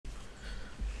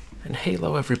And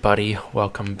hello everybody,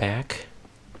 welcome back.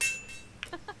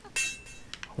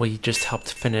 We just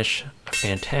helped finish a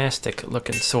fantastic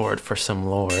looking sword for some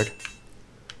lord.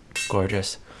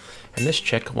 Gorgeous. And this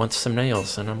chick wants some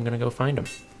nails and I'm gonna go find them.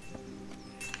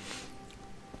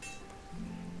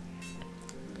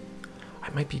 I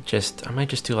might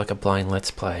just do like a blind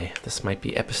let's play. This might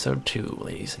be episode 2,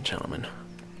 ladies and gentlemen.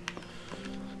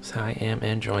 So I am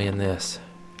enjoying this.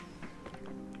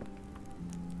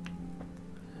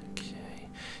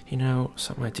 You know,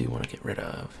 something I do want to get rid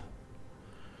of.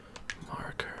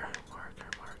 Marker.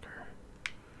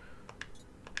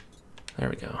 There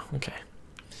we go. Okay.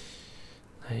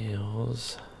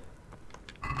 Nails.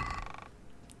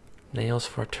 Nails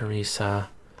for Teresa.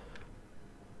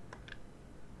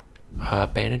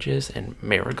 Bandages and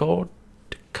marigold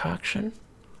decoction.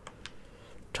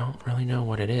 Don't really know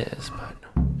what it is,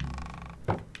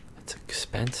 but it's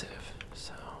expensive.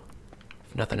 So,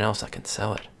 if nothing else, I can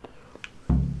sell it.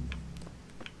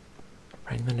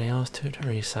 Bring the nails to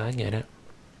Teresa, I get it.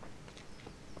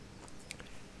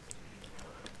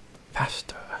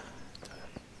 Faster.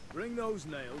 Bring those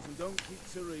nails and don't keep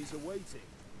Teresa waiting.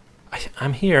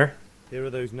 I'm here. Here are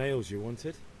those nails you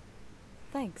wanted.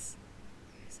 Thanks.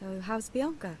 So, how's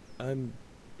Bianca?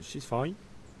 She's fine.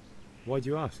 Why do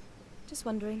you ask? Just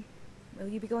wondering. Will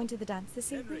you be going to the dance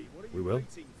this evening? Henry, what are We you will.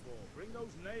 waiting for? Bring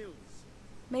those nails.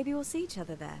 Maybe we'll see each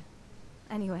other there.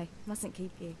 Anyway, mustn't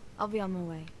keep you. I'll be on my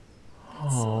way. That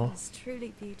Oh, sword is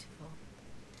truly beautiful.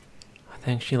 I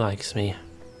think she likes me.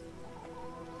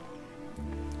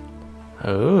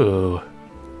 Oh.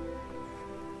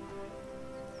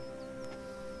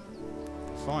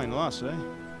 Fine lass, eh?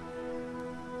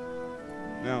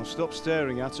 Now stop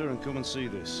staring at her and come and see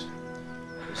this.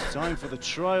 It's time for the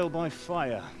trial by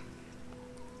fire.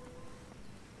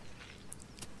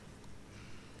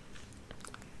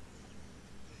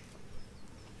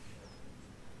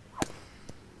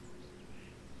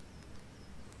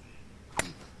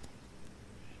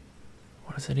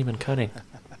 What is it even cutting?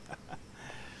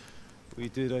 We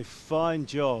did a fine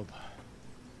job.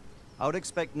 I would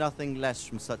expect nothing less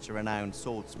from such a renowned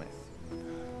swordsmith.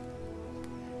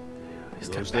 He's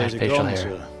got Those bad days are facial gone, hair.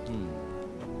 sir.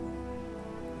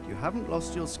 You haven't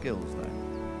lost your skills, though.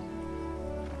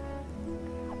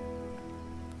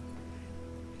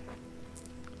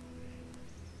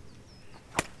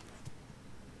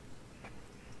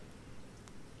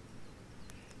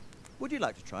 Would you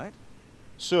like to try it?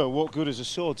 Sir, what good is a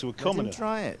sword to a Let him commoner?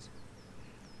 try it.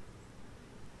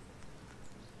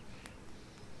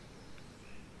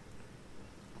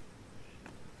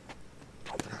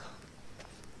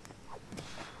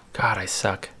 God, I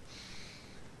suck.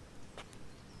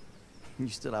 You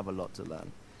still have a lot to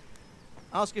learn.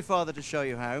 Ask your father to show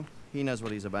you how. He knows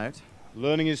what he's about.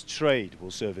 Learning his trade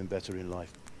will serve him better in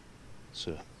life,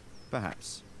 sir.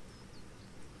 Perhaps.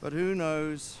 But who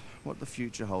knows what the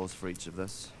future holds for each of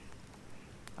us.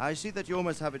 I see that you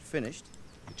almost have it finished.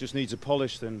 It just needs a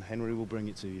polish, then Henry will bring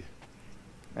it to you.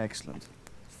 Excellent.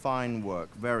 Fine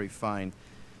work, very fine.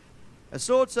 A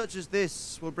sword such as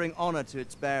this will bring honor to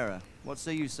its bearer. What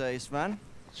say you, Svan?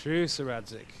 True, Sir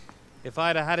Radzik. If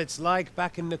I'd have had its like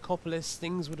back in Nicopolis,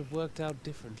 things would have worked out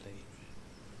differently.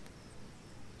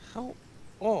 How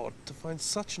odd to find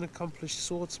such an accomplished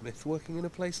swordsmith working in a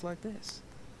place like this.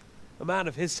 A man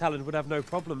of his talent would have no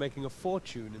problem making a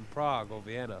fortune in Prague or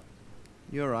Vienna.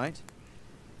 You're right.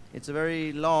 It's a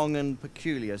very long and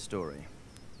peculiar story.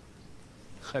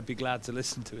 I'd be glad to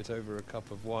listen to it over a cup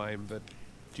of wine, but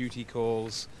duty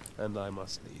calls, and I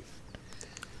must leave.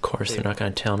 Of course, they're not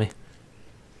going to tell me.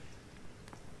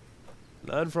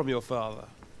 Learn from your father.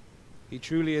 He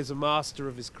truly is a master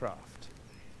of his craft.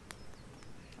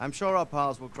 I'm sure our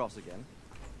paths will cross again.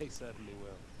 He certainly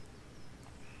will.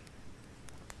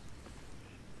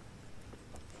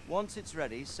 Once it's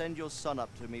ready, send your son up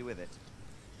to me with it.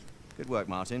 Good work,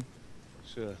 Martin.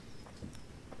 Sir.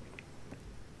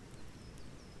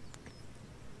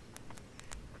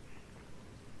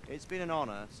 It's been an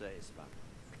honor, Sir Isvan.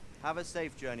 Have a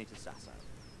safe journey to Sasau.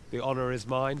 The honor is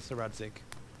mine, Sir Radzik.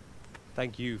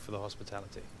 Thank you for the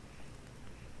hospitality.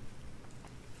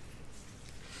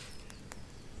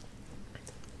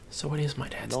 So what is my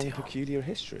dad's Long, deal? peculiar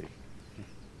history.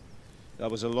 That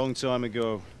was a long time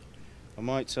ago. I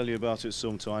might tell you about it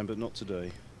sometime, but not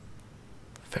today.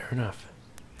 Fair enough.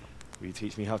 Will you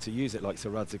teach me how to use it like Sir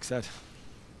Radzik said?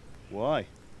 Why?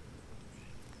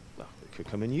 Well, it could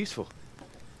come in useful.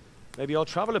 Maybe I'll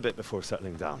travel a bit before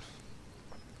settling down.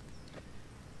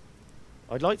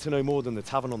 I'd like to know more than the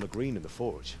tavern on the green and the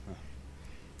forge.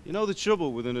 You know the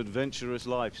trouble with an adventurous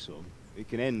life, son? It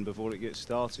can end before it gets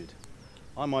started.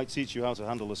 I might teach you how to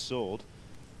handle a sword,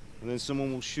 and then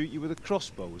someone will shoot you with a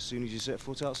crossbow as soon as you set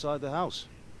foot outside the house.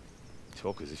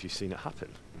 Talk as if you've seen it happen.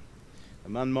 A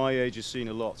man my age has seen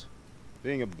a lot.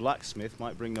 Being a blacksmith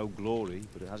might bring no glory,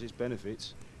 but it has its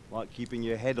benefits, like keeping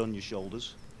your head on your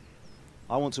shoulders.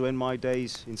 I want to end my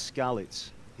days in Skalitz,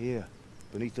 here,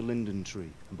 beneath the linden tree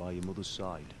and by your mother's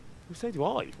side. Well, so do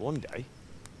I, one day.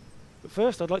 But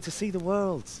first, I'd like to see the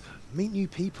world, meet new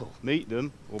people. Meet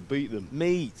them or beat them.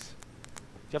 Meet.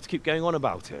 You have to keep going on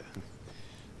about it.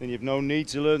 Then you've no need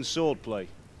to learn swordplay.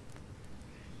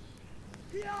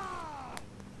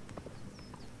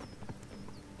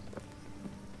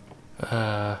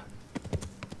 A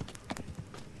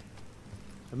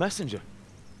messenger.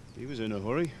 He was in a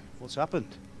hurry. What's happened?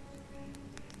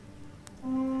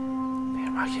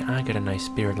 Man, why can't I get a nice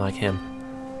beard like him?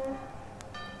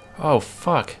 Oh,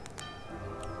 fuck.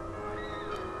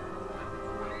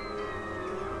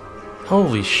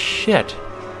 Holy shit.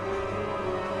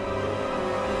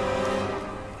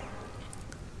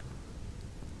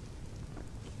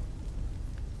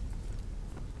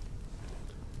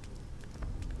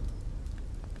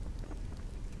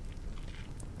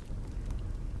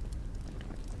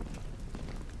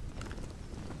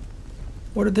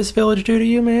 What did this village do to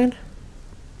you, man?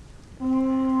 No,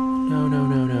 no,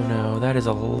 no, no, no. That is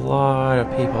a lot of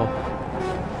people.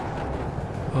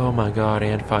 Oh my god,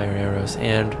 and fire arrows,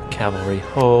 and cavalry.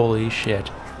 Holy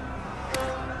shit.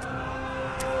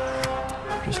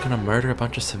 We're just gonna murder a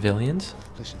bunch of civilians?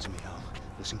 Listen to me, Al.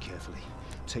 Listen carefully.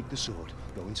 Take the sword,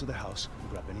 go into the house, and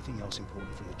grab anything else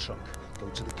important from the trunk. Go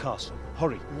to the castle.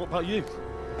 Hurry. And what about you?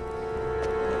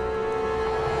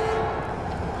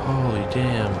 Holy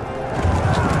damn.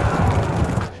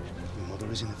 Your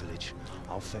mother is in the village.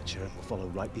 I'll fetch her and we'll follow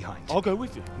right behind. I'll go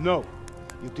with you. No.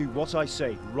 You'll do what I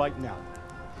say right now.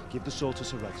 Give the sword to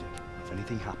Sir Radzik. If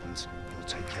anything happens, he'll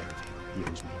take care of you. He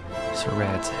owes me. Sir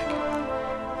Radzik.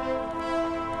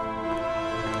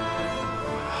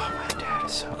 Oh, my dad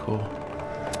is so cool.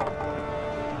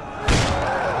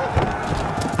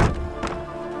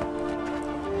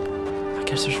 I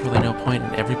guess there's really no point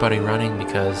in everybody running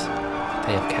because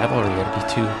they have cavalry. It'd be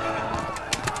too...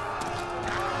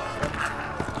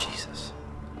 Jesus.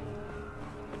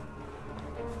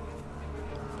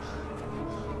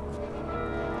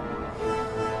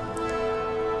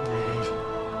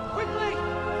 Quickly!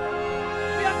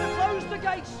 We have to close the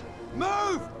gates!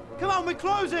 Move! Come on, we're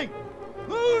closing!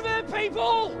 Move it,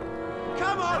 people!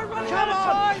 Come on! We're running Come out of on!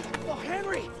 time! Oh,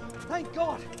 Henry! Thank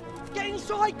God! Get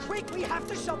inside, quick! We have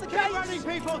to shut the Get gates! running,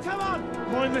 people! Come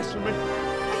on! Mind this for me.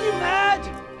 Are you mad?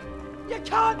 You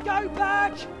can't go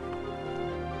back!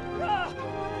 Ah,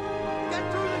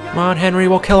 Get through the gate! Come on, Henry,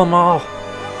 we'll kill them all.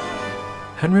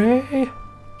 Henry?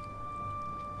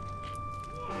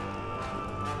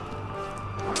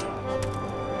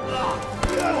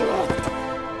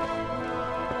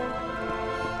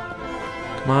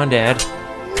 Come on, Dad.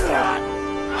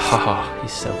 Haha,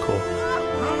 he's so cool.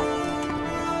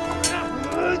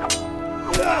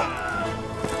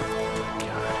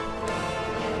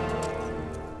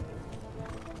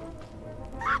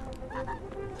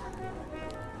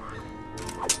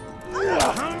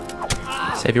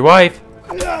 Save your wife.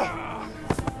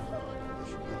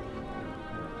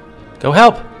 Go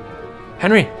help.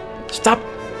 Henry, stop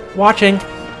watching.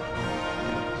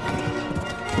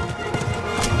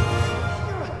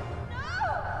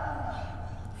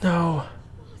 No.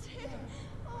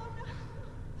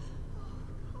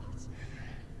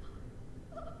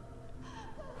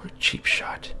 What a cheap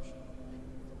shot.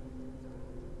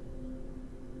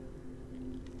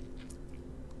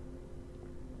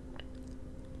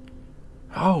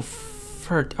 Oh,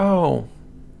 oh.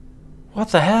 What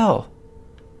the hell?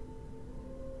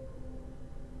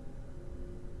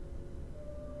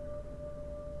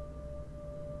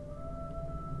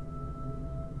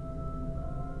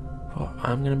 Well,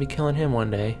 I'm gonna be killing him one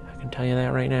day. I can tell you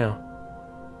that right now.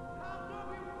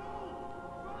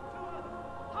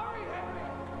 hurry, Henry!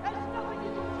 There's nothing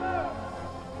you can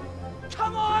do!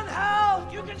 Come on, Hal!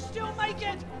 You can still make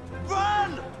it!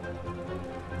 Run!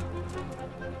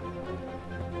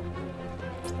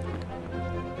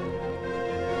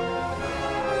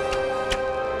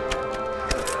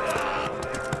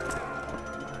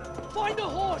 Find a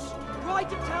horse! Ride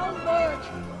to Talmberg!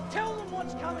 Tell them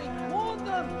what's coming! Warn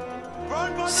them!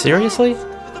 Run by the Seriously?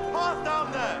 road. There's a path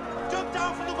down there! Jump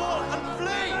down from the wall and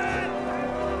flee!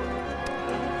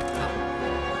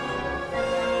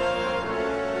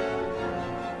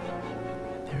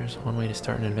 There's one way to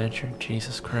start an adventure.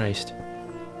 Jesus Christ.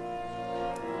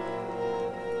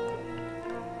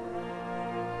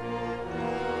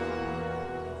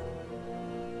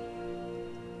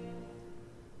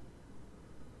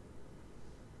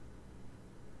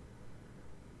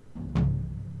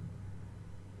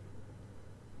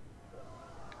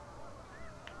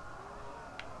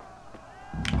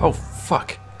 Oh,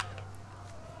 fuck.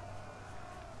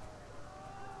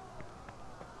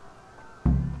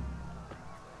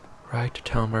 Ride to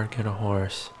Talmberg, get a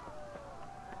horse.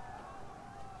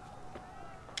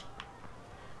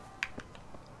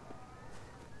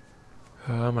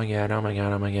 Oh my god, oh my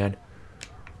god, oh my god.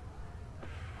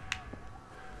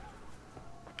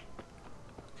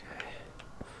 Okay.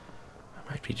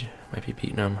 I might be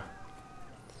beating him.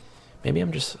 Maybe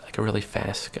I'm just like a really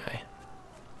fast guy.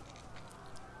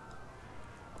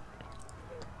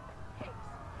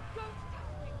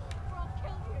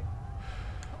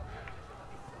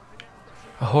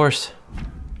 A horse.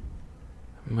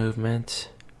 Movement.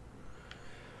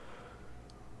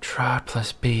 Trot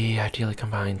plus B. Ideally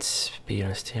combines speed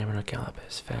and stamina. Gallop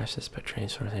is fastest, but train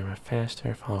sort of stamina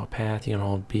faster. Follow a path. You can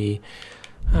hold B.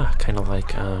 Ah, kind of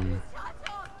like I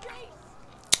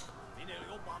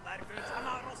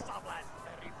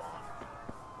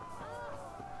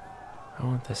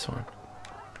want this one.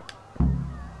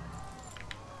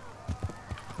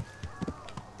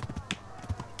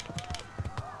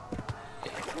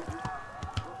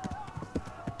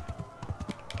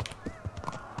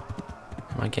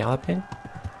 Am I galloping?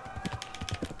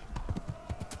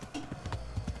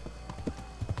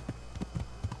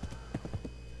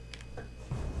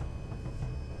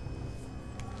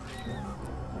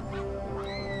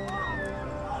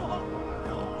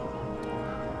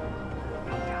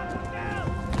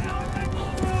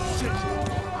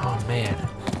 Oh man.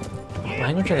 What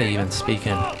language are they even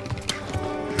speaking?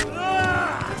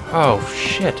 Oh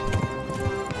shit.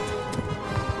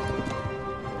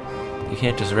 You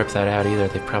can't just rip that out either.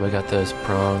 They've probably got those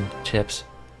prong tips.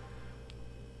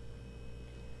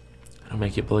 It'll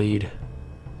make you bleed.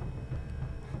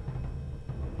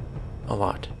 A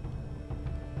lot.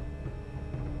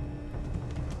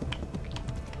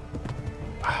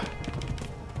 Oh,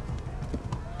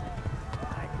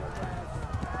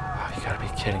 you gotta be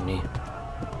kidding me.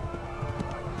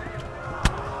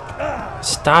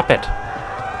 Stop it!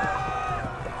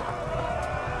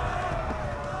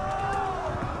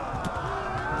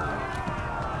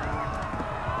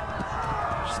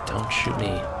 Don't shoot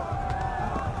me.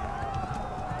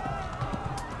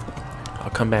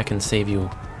 I'll come back and save you.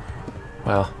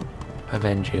 Well,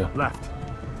 avenge you. Left.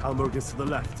 Talmberg is to the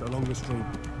left, along the stream.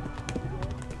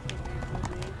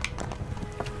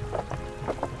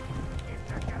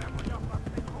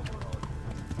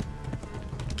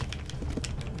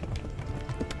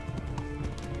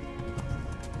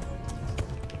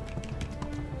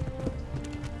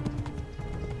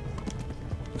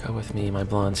 Go with me, my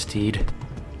blonde steed.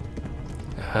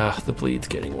 The bleed's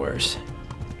getting worse.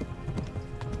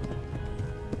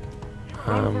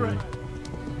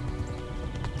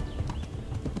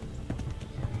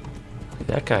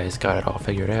 That guy's got it all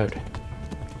figured out.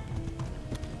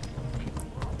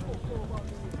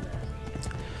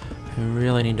 I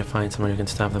really need to find someone who can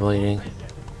stop the bleeding.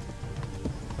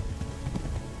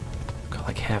 Got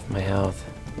like half my health.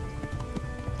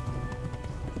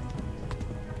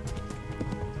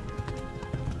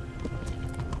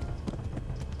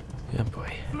 Oh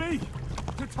boy. Flee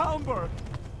to Talmberg.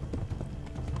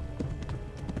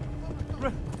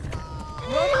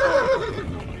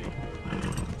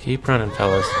 Keep running,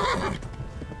 fellas.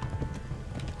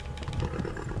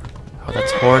 Oh,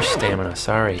 that's horse stamina.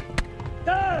 Sorry.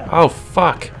 Oh,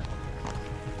 fuck.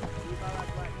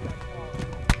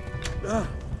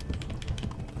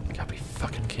 Gotta be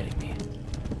fucking kidding me.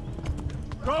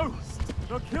 Ghost!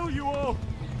 They'll kill you all!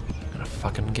 I'm gonna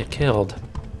fucking get killed.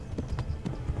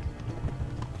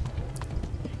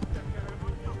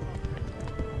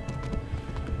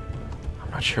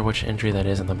 I'm not sure which entry that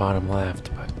is in the bottom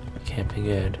left, but it can't be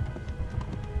good.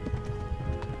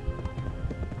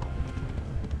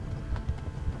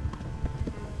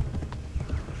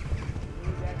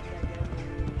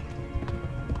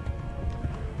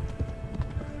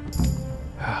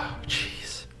 Oh,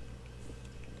 jeez.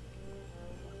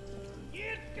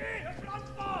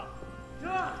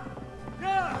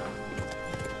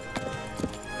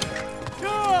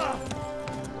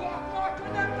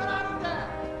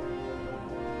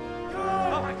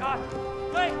 Oh my god!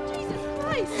 Wait! Jesus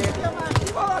Christ!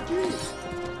 Help!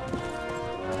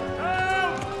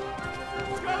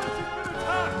 Skeleton's been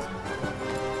attacked!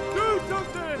 Do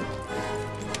something!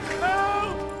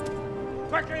 Help!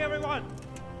 Quickly, everyone!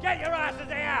 Get your asses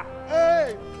here!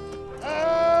 Hey!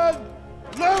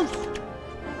 Loose!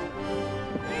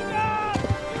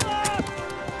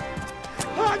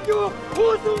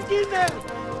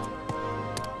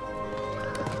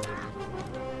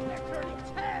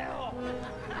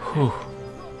 Whew.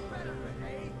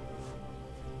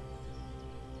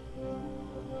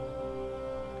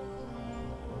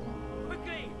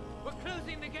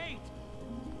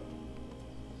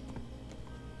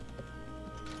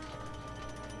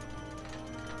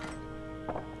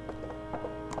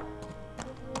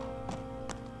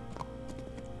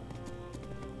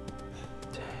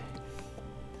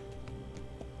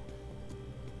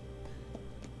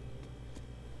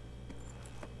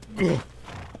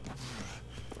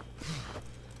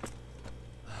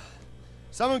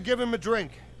 Someone give him a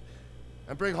drink.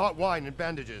 And bring hot wine and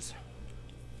bandages.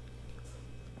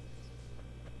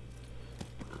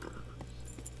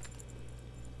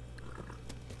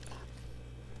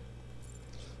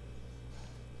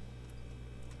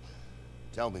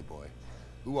 Tell me, boy,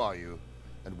 who are you,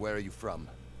 and where are you from?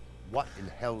 What in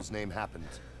hell's name happened?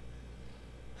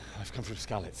 I've come from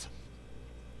Skalitz.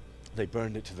 They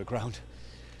burned it to the ground.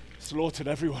 Slaughtered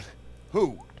everyone.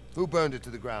 Who? Who burned it to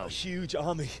the A ground? huge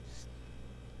army.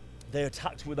 They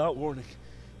attacked without warning.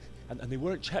 And they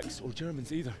weren't Czechs or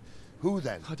Germans either. Who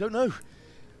then? I don't know.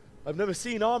 I've never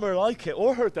seen armor like it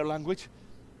or heard their language.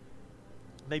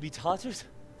 Maybe Tatars?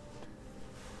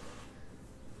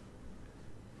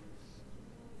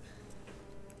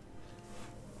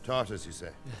 Tartars, you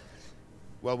say?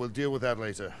 Well, we'll deal with that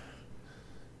later.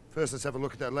 First, let's have a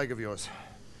look at that leg of yours.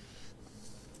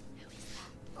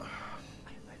 I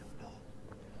don't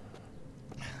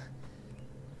know.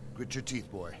 Grit your teeth,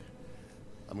 boy.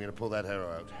 I'm gonna pull that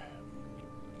arrow out.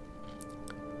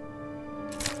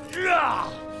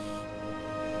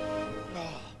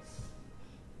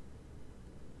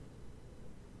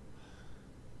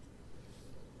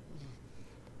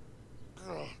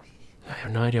 I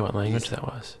have no idea what language that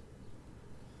was.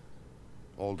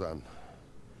 All done.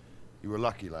 You were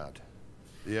lucky, lad.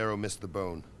 The arrow missed the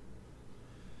bone.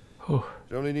 Whew.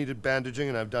 It only needed bandaging,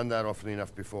 and I've done that often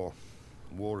enough before.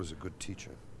 War is a good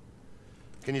teacher.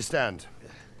 Can you stand?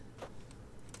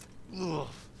 There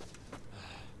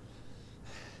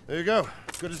you go.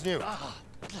 Good as new.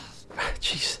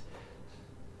 Jeez.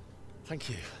 Thank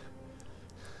you.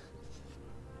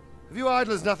 If you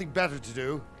idlers nothing better to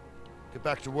do, get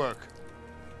back to work.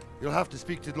 You'll have to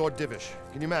speak to Lord Divish.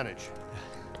 Can you manage?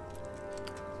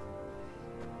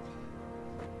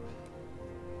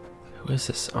 Who is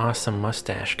this awesome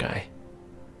mustache guy?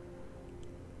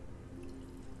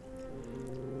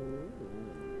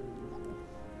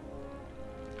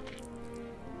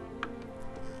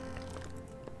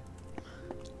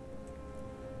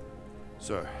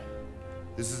 Sir,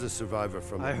 this is a survivor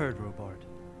from... I heard, Robard.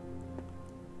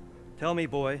 Tell me,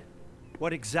 boy,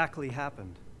 what exactly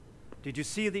happened? Did you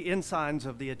see the ensigns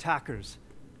of the attackers?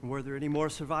 And were there any more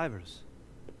survivors?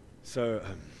 So,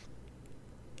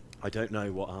 I don't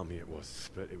know what army it was,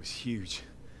 but it was huge.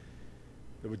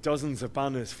 There were dozens of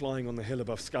banners flying on the hill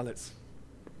above Skalitz.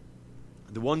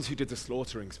 And the ones who did the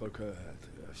slaughtering spoke a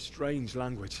strange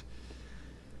language.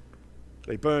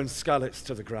 They burned Skalitz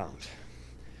to the ground.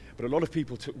 But a lot of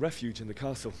people took refuge in the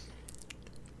castle.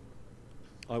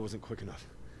 I wasn't quick enough.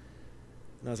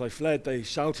 And as I fled, they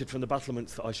shouted from the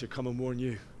battlements that I should come and warn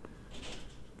you.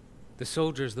 The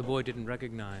soldiers the boy didn't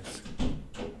recognize.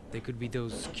 They could be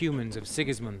those Cumans of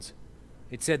Sigismund's.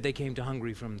 It said they came to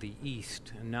Hungary from the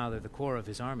east, and now they're the core of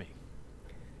his army.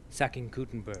 Sacking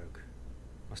Kuttenberg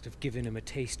must have given him a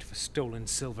taste for stolen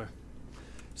silver.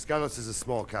 Skalitz is a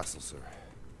small castle, sir.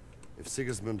 If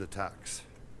Sigismund attacks,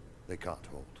 they can't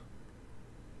hold.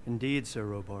 Indeed, Sir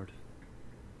Robard.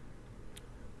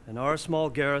 And our small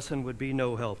garrison would be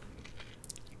no help,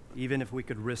 even if we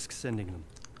could risk sending them.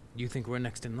 You think we're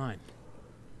next in line?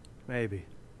 Maybe.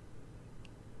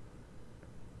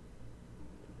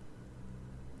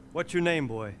 What's your name,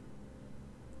 boy?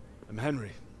 I'm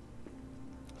Henry,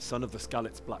 son of the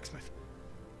Skalitz blacksmith.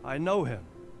 I know him.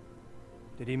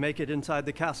 Did he make it inside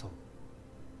the castle?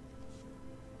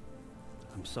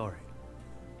 I'm sorry.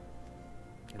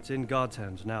 It's in God's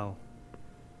hands now.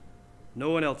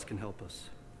 No one else can help us.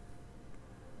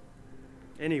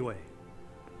 Anyway,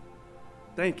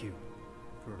 thank you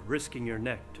for risking your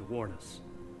neck to warn us.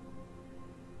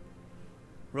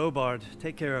 Robard,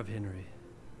 take care of Henry.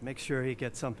 Make sure he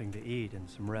gets something to eat and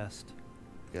some rest.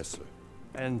 Yes, sir.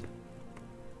 And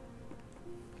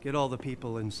get all the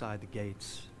people inside the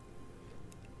gates.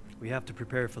 We have to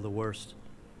prepare for the worst.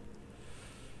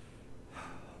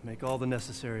 Make all the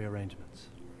necessary arrangements.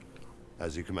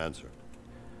 As you command, sir.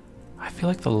 I feel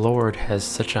like the Lord has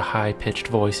such a high-pitched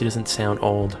voice. He doesn't sound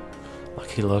old like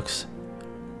he looks.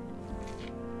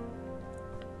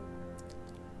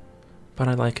 But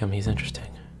I like him. He's interesting.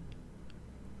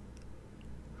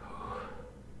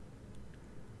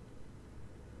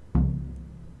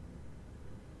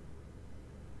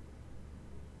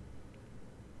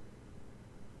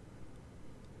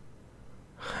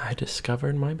 I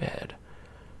discovered my bed.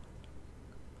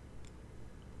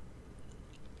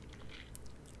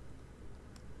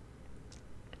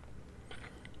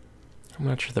 I'm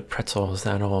not sure the pretzel is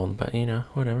that old, but you know,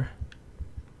 whatever.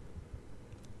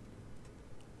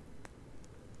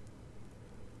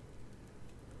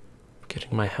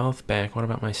 Getting my health back. What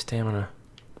about my stamina?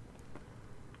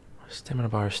 Stamina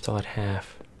bar is still at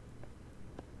half.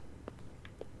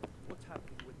 What's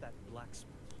happening with that blacksmith?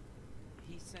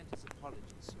 He sent his apologies,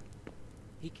 sir.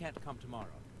 He can't come tomorrow.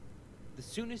 The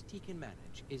soonest he can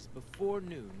manage is before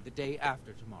noon the day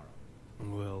after tomorrow.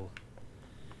 Well,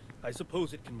 I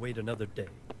suppose it can wait another day.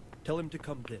 Tell him to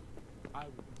come then. I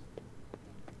will.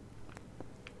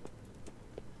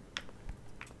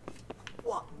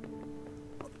 What?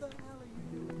 What the hell are you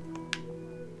doing?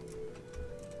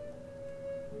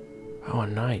 Oh, a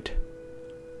knight.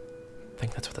 I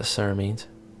think that's what the sir means.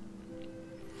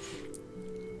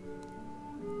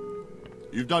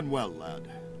 You've done well, lad.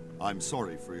 I'm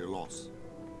sorry for your loss.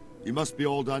 You must be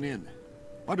all done in.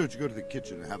 Why don't you go to the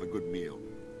kitchen and have a good meal?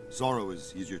 Sorrow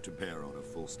is easier to bear on a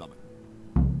full stomach.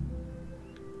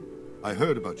 I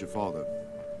heard about your father.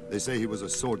 They say he was a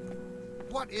swordman.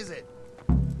 What is it?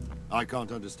 I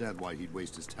can't understand why he'd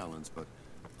waste his talents, but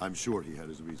I'm sure he had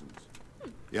his reasons.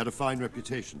 He had a fine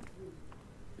reputation.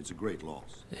 It's a great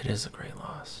loss. It is a great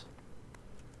loss.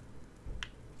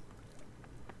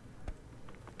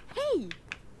 Hey!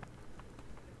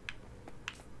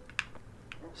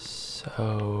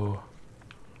 So...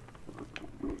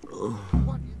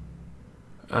 What?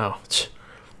 Oh,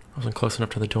 I wasn't close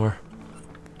enough to the door.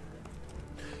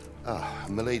 Ah,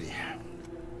 milady.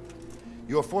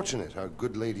 You are fortunate our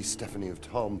good lady Stephanie of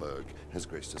Talmberg has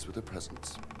graced us with her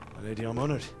presence. My lady, I'm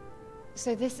honored.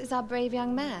 So this is our brave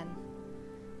young man.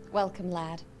 Welcome,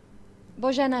 lad.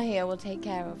 Bojena here will take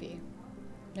care of you.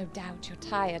 No doubt you're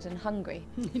tired and hungry.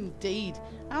 Indeed.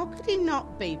 How could he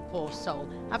not be, poor soul?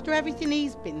 After everything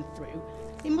he's been through,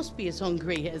 he must be as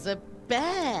hungry as a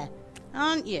bear,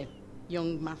 aren't you,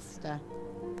 young master?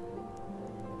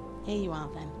 Here you are,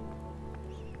 then.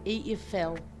 Eat your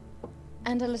fill.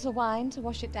 And a little wine to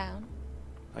wash it down.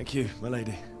 Thank you, my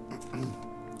lady.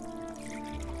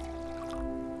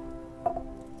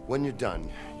 When you're done,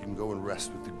 you can go and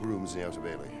rest with the grooms in the Outer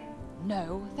Bailey.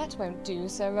 No, that won't do,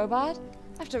 Sir Robard.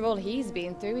 After all he's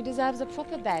been through, he deserves a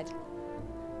proper bed.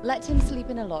 Let him sleep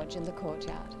in a lodge in the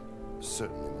courtyard.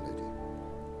 Certainly, my lady.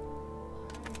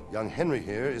 Young Henry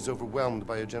here is overwhelmed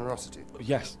by your generosity.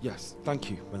 Yes, yes.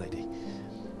 Thank you, my lady.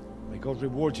 May God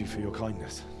reward you for your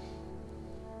kindness.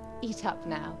 Eat up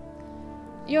now.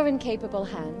 You're in capable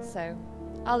hands, so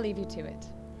I'll leave you to it.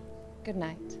 Good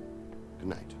night. Good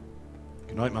night.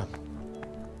 Good night, man.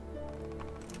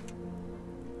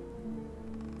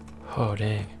 Oh,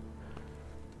 dang.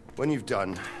 When you've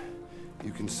done,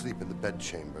 you can sleep in the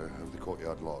bedchamber of the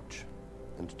courtyard lodge.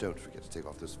 And don't forget to take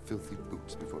off those filthy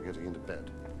boots before getting into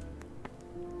bed.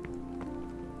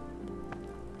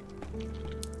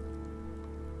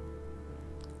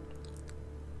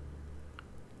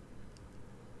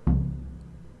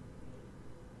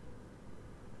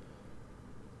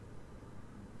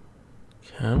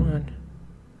 Come on.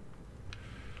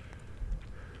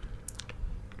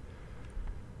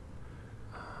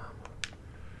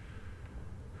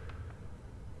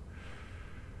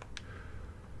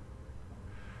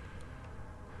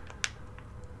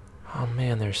 Oh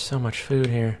man, there's so much food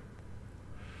here.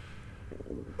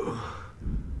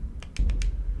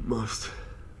 Must.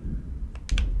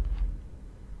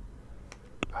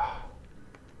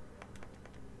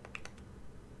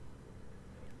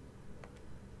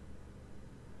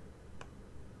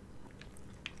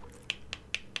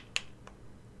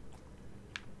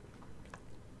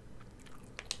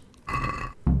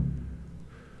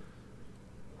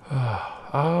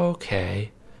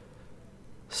 Okay.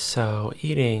 So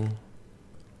eating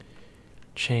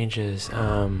changes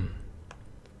how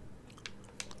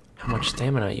much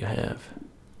stamina you have.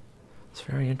 It's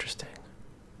very interesting.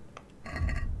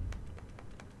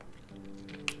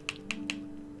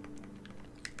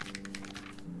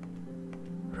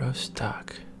 Roast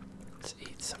duck. Let's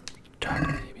eat some duck,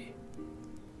 maybe.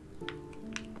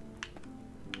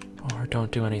 Or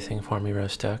don't do anything for me,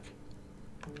 roast duck.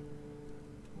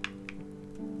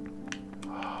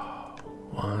 Oh,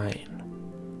 wine.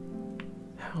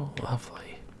 How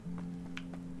lovely.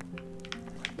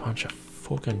 A bunch of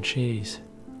fucking cheese.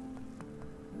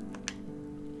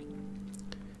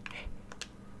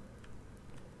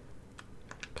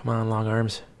 Come on, long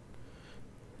arms.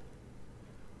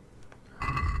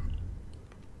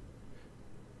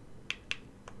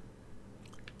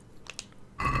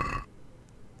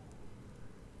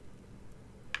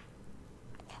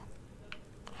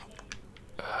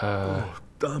 Oh,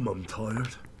 damn, I'm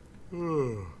tired.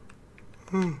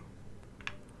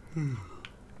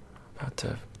 About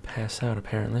to pass out,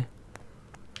 apparently.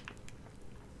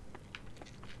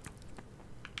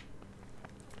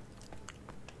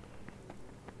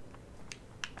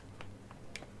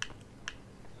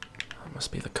 That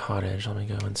must be the cottage. Let me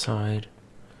go inside.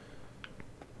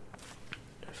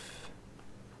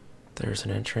 There's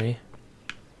an entry.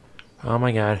 Oh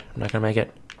my god, I'm not gonna make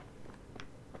it.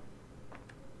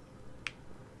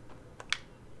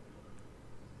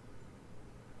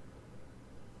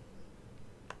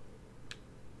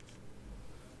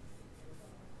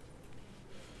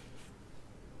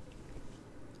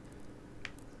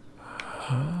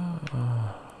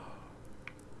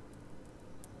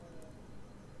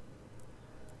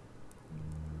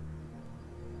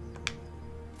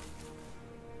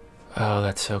 Oh,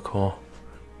 that's so cool.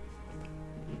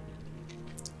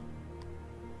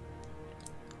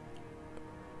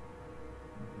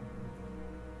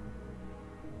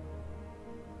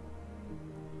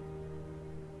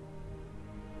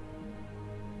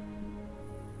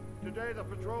 Today the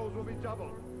patrols will be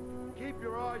doubled. Keep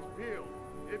your eyes peeled.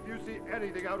 If you see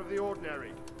anything out of the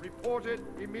ordinary, report it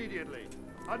immediately.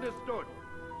 Understood?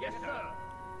 Yes, sir.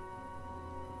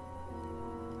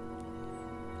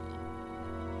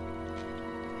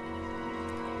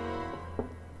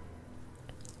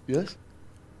 Yes?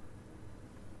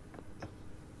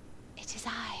 It is I,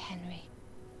 Henry.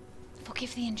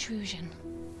 Forgive the intrusion.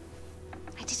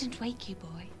 I didn't wake you,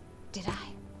 boy, did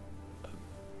I?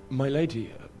 My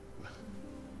lady,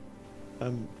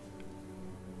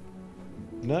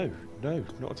 no,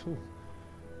 not at all.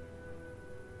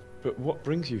 But what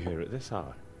brings you here at this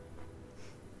hour?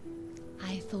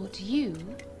 I thought you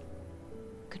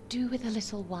could do with a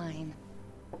little wine.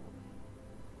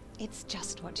 It's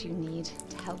just what you need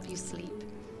to help you sleep.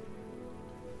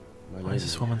 Why is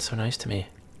this woman so nice to me?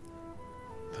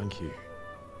 Thank you.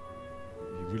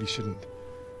 You really shouldn't.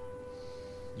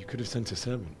 You could have sent a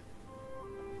servant.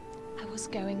 I was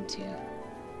going to,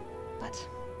 but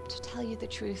to tell you the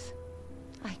truth,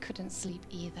 I couldn't sleep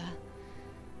either.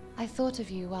 I thought of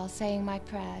you while saying my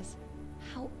prayers.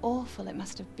 How awful it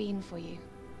must have been for you.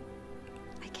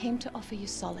 I came to offer you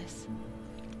solace,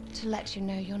 to let you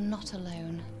know you're not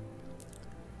alone.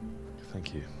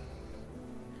 Thank you.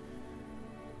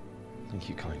 Thank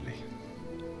you kindly.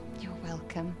 You're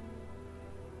welcome.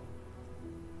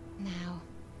 Now,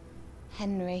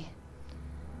 Henry,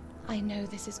 I know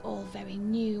this is all very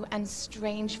new and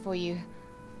strange for you,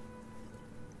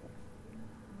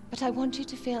 but I want you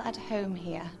to feel at home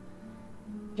here.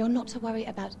 You're not to worry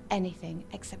about anything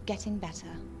except getting better.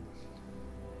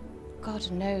 God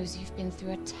knows you've been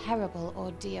through a terrible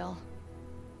ordeal.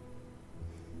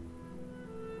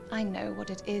 I know what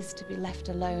it is to be left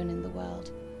alone in the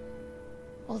world,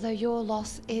 although your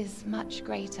loss is much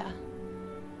greater.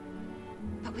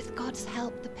 But with God's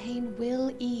help, the pain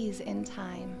will ease in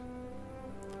time.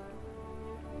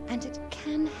 And it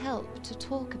can help to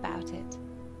talk about it,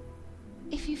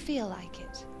 if you feel like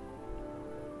it.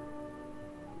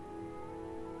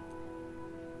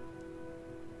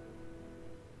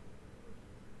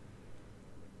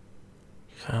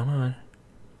 Come on.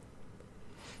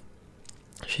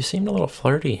 She seemed a little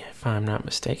flirty, if I'm not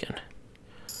mistaken.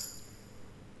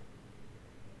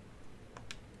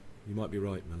 You might be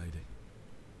right, my lady.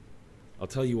 I'll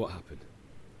tell you what happened.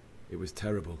 It was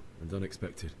terrible and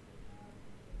unexpected.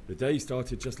 The day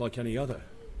started just like any other.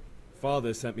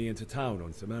 Father sent me into town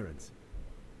on some errands.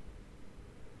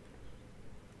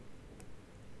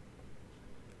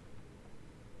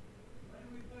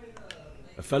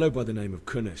 A fellow by the name of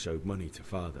Kunnish owed money to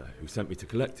Father, who sent me to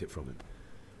collect it from him.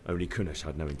 Only Kunnish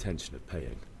had no intention of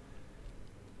paying.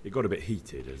 It got a bit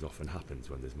heated, as often happens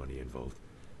when there's money involved,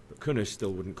 but Kunnish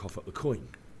still wouldn't cough up the coin.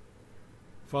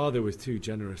 Father was too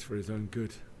generous for his own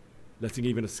good, letting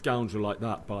even a scoundrel like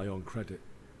that buy on credit.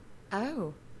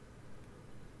 Oh.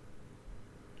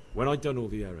 When I'd done all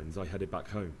the errands, I headed back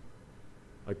home.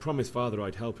 I promised Father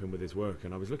I'd help him with his work,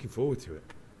 and I was looking forward to it.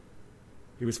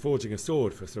 He was forging a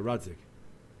sword for Sir Radzig.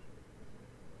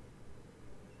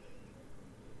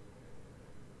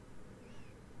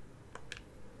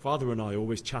 Father and I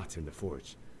always chat in the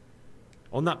forge.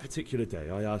 On that particular day,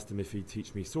 I asked him if he'd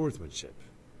teach me swordsmanship.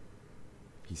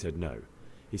 He said no.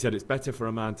 He said it's better for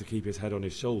a man to keep his head on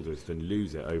his shoulders than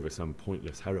lose it over some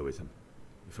pointless heroism.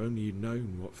 If only he'd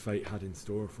known what fate had in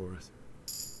store for us.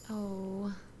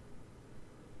 Oh.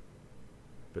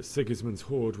 But Sigismund's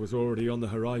horde was already on the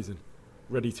horizon,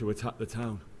 ready to attack the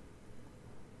town.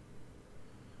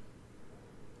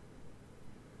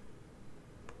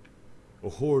 A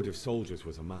horde of soldiers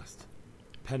was amassed.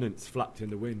 Pennants flapped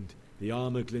in the wind, the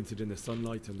armour glinted in the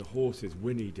sunlight, and the horses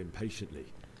whinnied impatiently.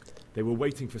 They were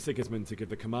waiting for Sigismund to give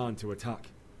the command to attack.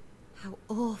 How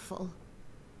awful.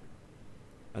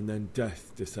 And then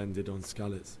death descended on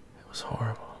Skalitz. It was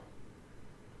horrible.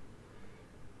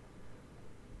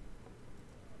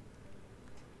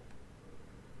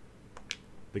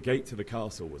 The gate to the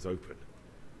castle was open.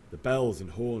 The bells and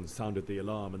horns sounded the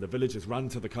alarm, and the villagers ran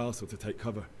to the castle to take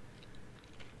cover.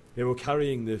 They were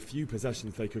carrying the few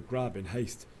possessions they could grab in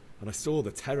haste, and I saw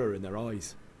the terror in their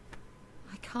eyes.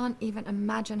 I can't even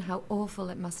imagine how awful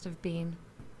it must have been.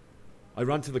 I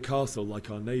ran to the castle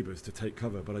like our neighbours to take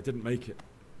cover, but I didn't make it.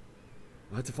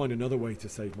 I had to find another way to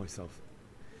save myself.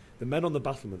 The men on the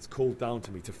battlements called down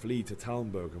to me to flee to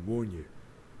Talmberg and warn you.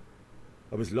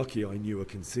 I was lucky I knew a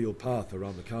concealed path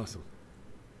around the castle.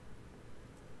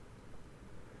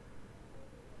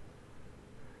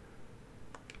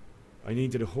 I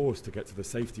needed a horse to get to the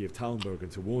safety of Talmberg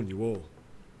and to warn you all.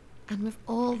 And with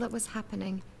all that was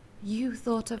happening, you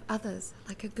thought of others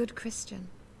like a good Christian.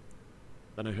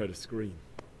 Then I heard a scream.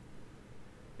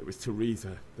 It was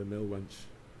Teresa, the mill wench.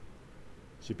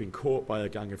 She'd been caught by a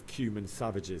gang of Cuman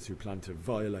savages who planned to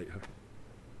violate her.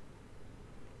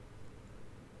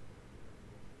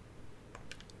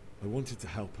 I wanted to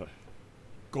help her.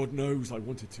 God knows I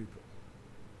wanted to, but...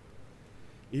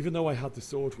 Even though I had the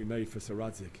sword we made for Sir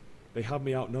Radzig, they had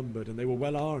me outnumbered and they were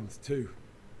well armed too.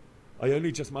 I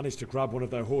only just managed to grab one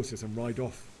of their horses and ride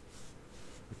off.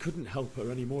 I couldn't help her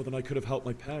any more than I could have helped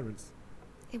my parents.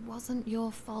 It wasn't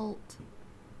your fault.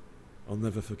 I'll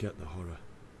never forget the horror.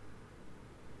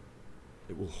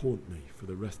 It will haunt me for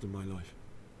the rest of my life.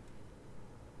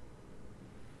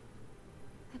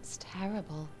 That's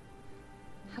terrible.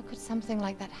 How could something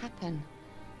like that happen?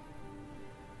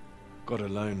 God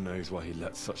alone knows why he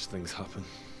lets such things happen.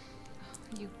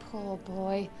 You poor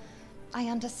boy. I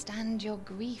understand your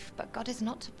grief, but God is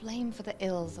not to blame for the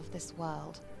ills of this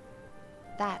world.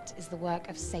 That is the work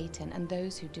of Satan and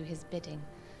those who do his bidding.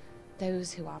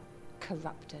 Those who are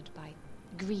corrupted by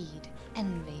greed,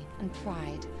 envy, and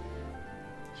pride.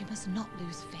 You must not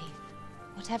lose faith,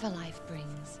 whatever life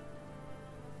brings.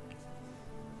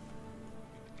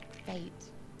 Fate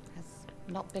has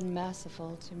not been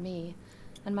merciful to me,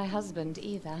 and my husband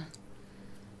either.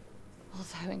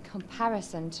 Although in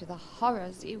comparison to the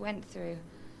horrors you went through.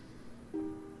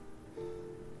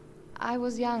 I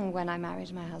was young when I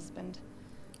married my husband.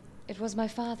 It was my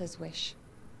father's wish.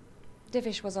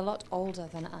 Divish was a lot older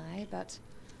than I, but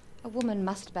a woman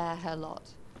must bear her lot.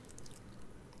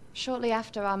 Shortly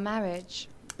after our marriage,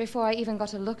 before I even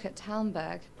got a look at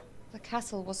Talmberg, the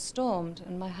castle was stormed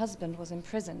and my husband was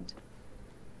imprisoned.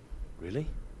 Really?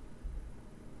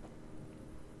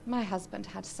 My husband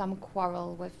had some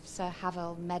quarrel with Sir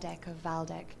Havel Medek of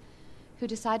Valdek, who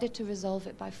decided to resolve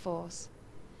it by force.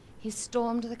 He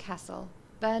stormed the castle,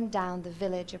 burned down the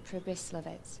village of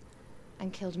Pribyslavitz,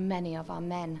 and killed many of our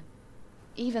men,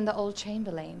 even the old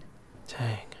chamberlain.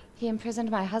 Dang. He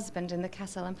imprisoned my husband in the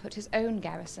castle and put his own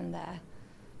garrison there.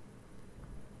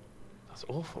 That's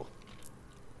awful.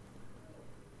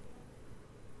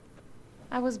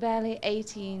 I was barely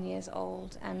 18 years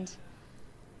old, and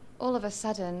all of a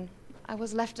sudden, I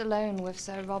was left alone with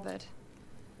Sir Robert.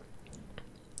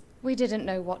 We didn't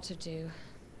know what to do.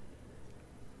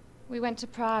 We went to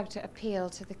Prague to appeal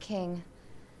to the king,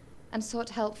 and sought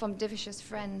help from Divish's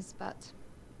friends, but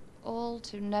all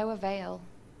to no avail.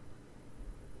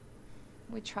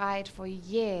 We tried for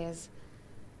years,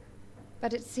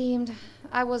 but it seemed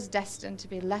I was destined to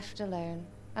be left alone,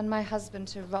 and my husband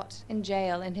to rot in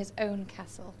jail in his own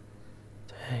castle.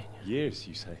 Dang. Years,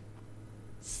 you say?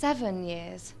 7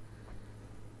 years.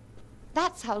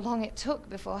 That's how long it took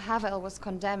before Havel was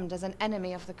condemned as an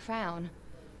enemy of the crown.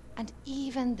 And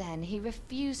even then, he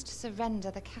refused to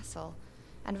surrender the castle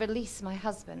and release my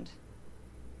husband.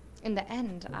 In the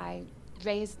end, I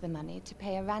raised the money to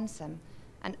pay a ransom,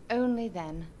 and only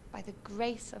then, by the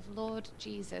grace of Lord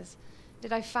Jesus,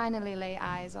 did I finally lay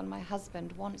eyes on my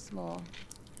husband once more.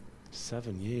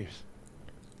 7 years?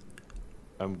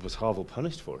 And was Havel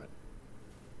punished for it?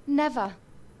 Never.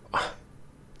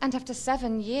 And after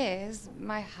 7 years,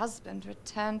 my husband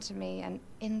returned to me an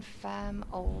infirm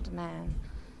old man.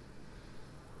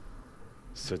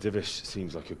 Sir Divish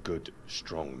seems like a good,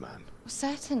 strong man.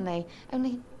 Certainly,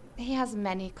 only he has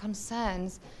many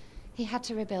concerns. He had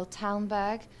to rebuild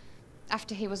Talmberg.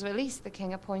 After he was released, the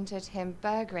king appointed him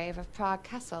Burgrave of Prague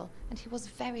Castle, and he was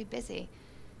very busy.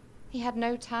 He had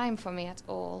no time for me at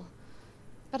all.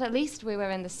 But at least we were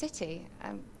in the city,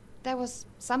 and there was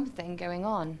something going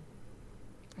on.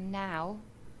 And now,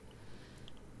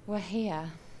 we're here.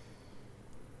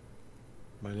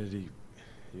 My lady,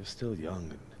 you're still young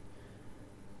and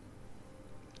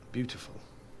beautiful.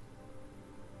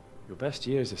 Your best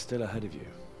years are still ahead of you.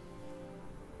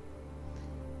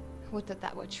 Would that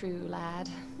that were true, lad.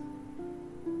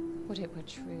 Would it were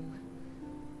true.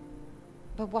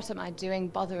 But what am I doing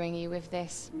bothering you with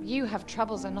this? You have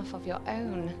troubles enough of your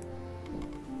own.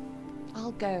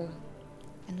 I'll go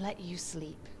and let you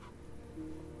sleep.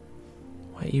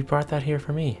 Wait, you brought that here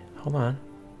for me. Hold on.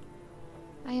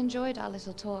 I enjoyed our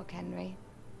little talk, Henry.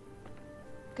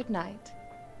 Good night,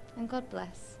 and God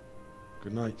bless.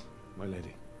 Good night, my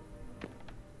lady.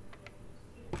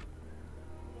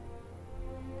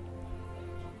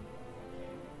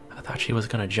 I thought she was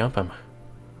gonna jump him.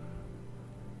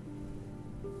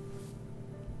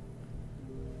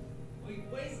 We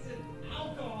wasted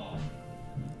alcohol.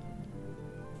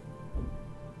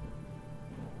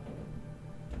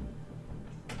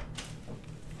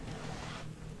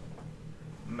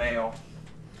 Male.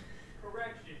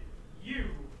 Correction. You.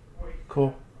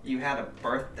 Cool. You had a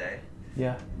birthday.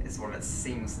 Yeah. Is what it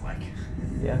seems like.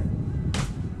 Yeah.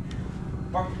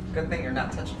 Well, good thing you're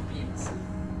not touching penis.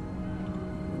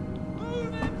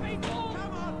 Move it, people!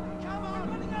 Come on! Come on!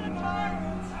 We're running out of time!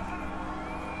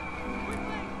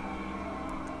 Quickly!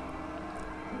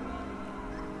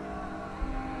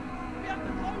 We have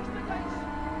to close the gates!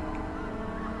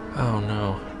 Oh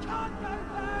no. We can't go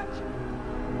back!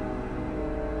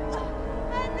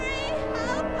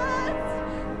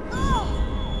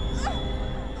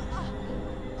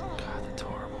 God, that's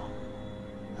horrible.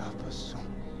 Help us, son.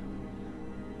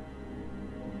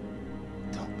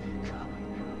 Don't be a coward.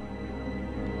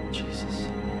 Jesus.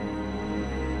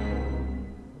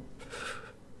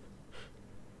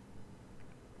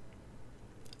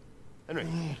 Henry,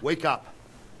 wake up.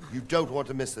 You don't want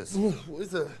to miss this. What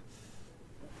is it?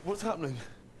 What's happening?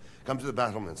 Come to the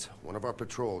battlements. One of our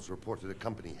patrols reported a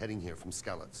company heading here from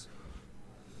Skalitz.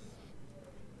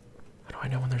 How do I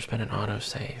know when there's been an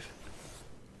autosave?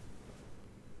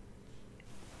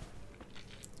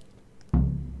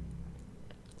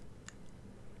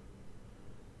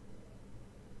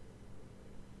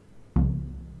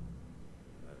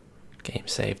 Game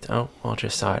saved. Oh, well,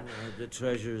 just saw it. The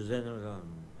treasure's in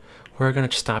We're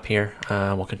gonna stop here.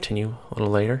 We'll continue a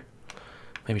little later.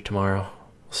 Maybe tomorrow.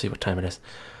 We'll see what time it is.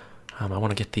 I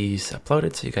want to get these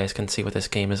uploaded so you guys can see what this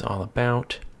game is all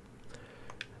about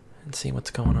and see what's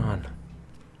going on.